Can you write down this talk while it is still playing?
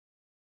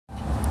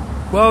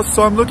Well,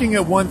 so I'm looking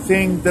at one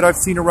thing that I've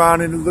seen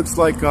around, and it looks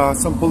like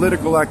some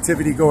political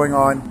activity going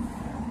on.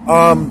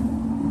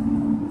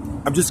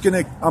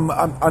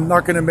 I'm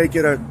not gonna make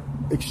it a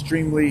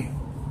extremely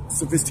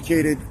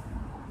sophisticated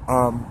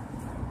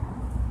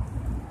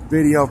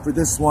video for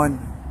this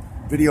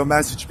video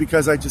message,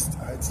 because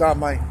it's not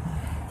my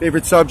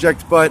favorite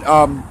subject. But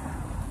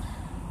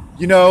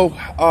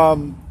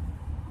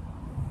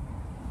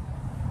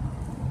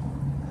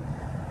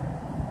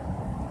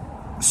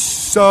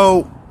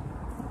so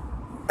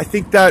I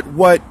think that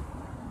what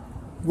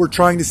we're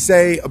trying to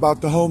say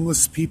about the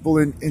homeless people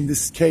in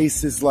this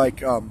case is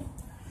like,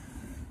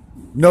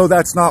 no,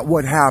 that's not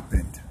what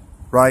happened,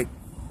 right?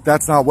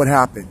 That's not what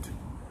happened.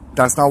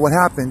 That's not what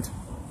happened.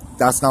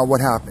 That's not what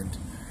happened.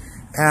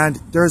 And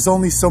there's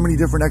only so many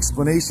different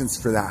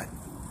explanations for that,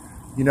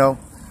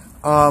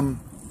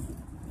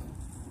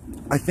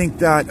 I think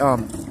that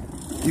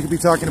you could be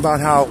talking about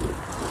how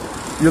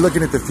you're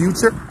looking at the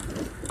future,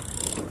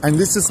 and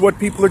this is what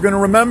people are going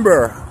to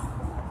remember.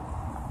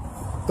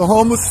 The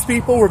homeless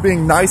people were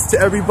being nice to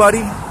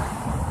everybody.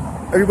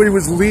 Everybody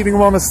was leaving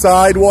them on the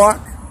sidewalk.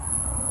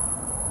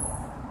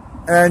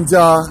 And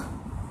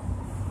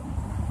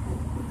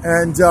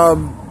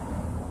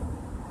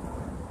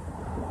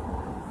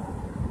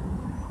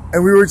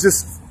we were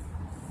just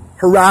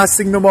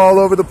harassing them all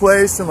over the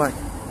place, and like,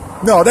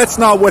 no, that's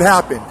not what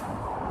happened,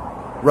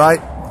 right?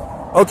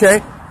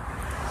 Okay,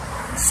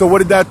 so what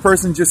did that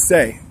person just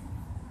say?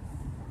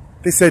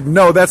 They said,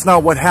 no, that's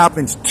not what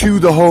happens to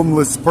the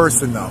homeless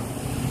person, though.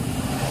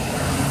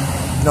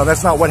 No,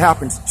 that's not what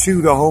happens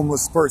to the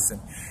homeless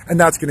person. And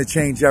that's going to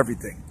change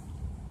everything.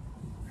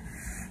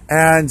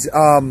 And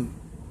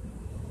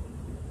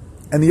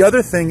the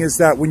other thing is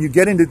that when you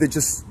get into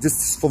just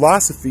this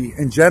philosophy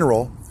in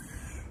general,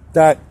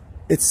 that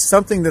it's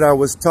something that I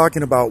was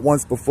talking about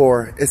once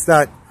before, is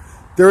that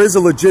there is a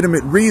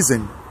legitimate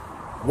reason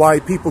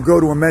why people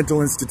go to a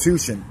mental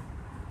institution.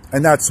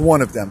 And that's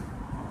one of them.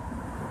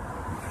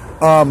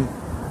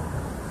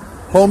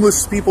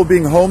 Homeless people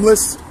being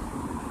homeless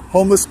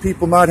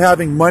people not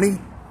having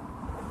money.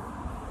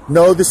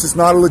 No, this is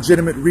not a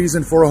legitimate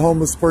reason for a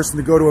homeless person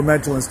to go to a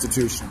mental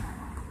institution.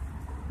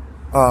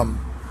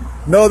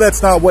 No,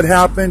 that's not what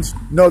happened.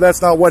 No,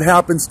 that's not what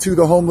happens to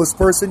the homeless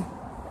person.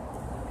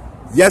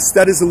 Yes,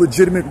 that is a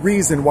legitimate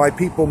reason why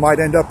people might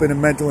end up in a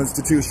mental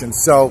institution.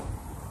 So,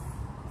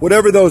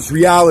 whatever those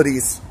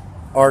realities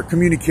are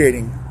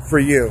communicating for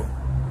you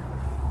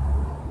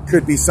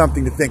could be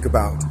something to think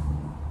about.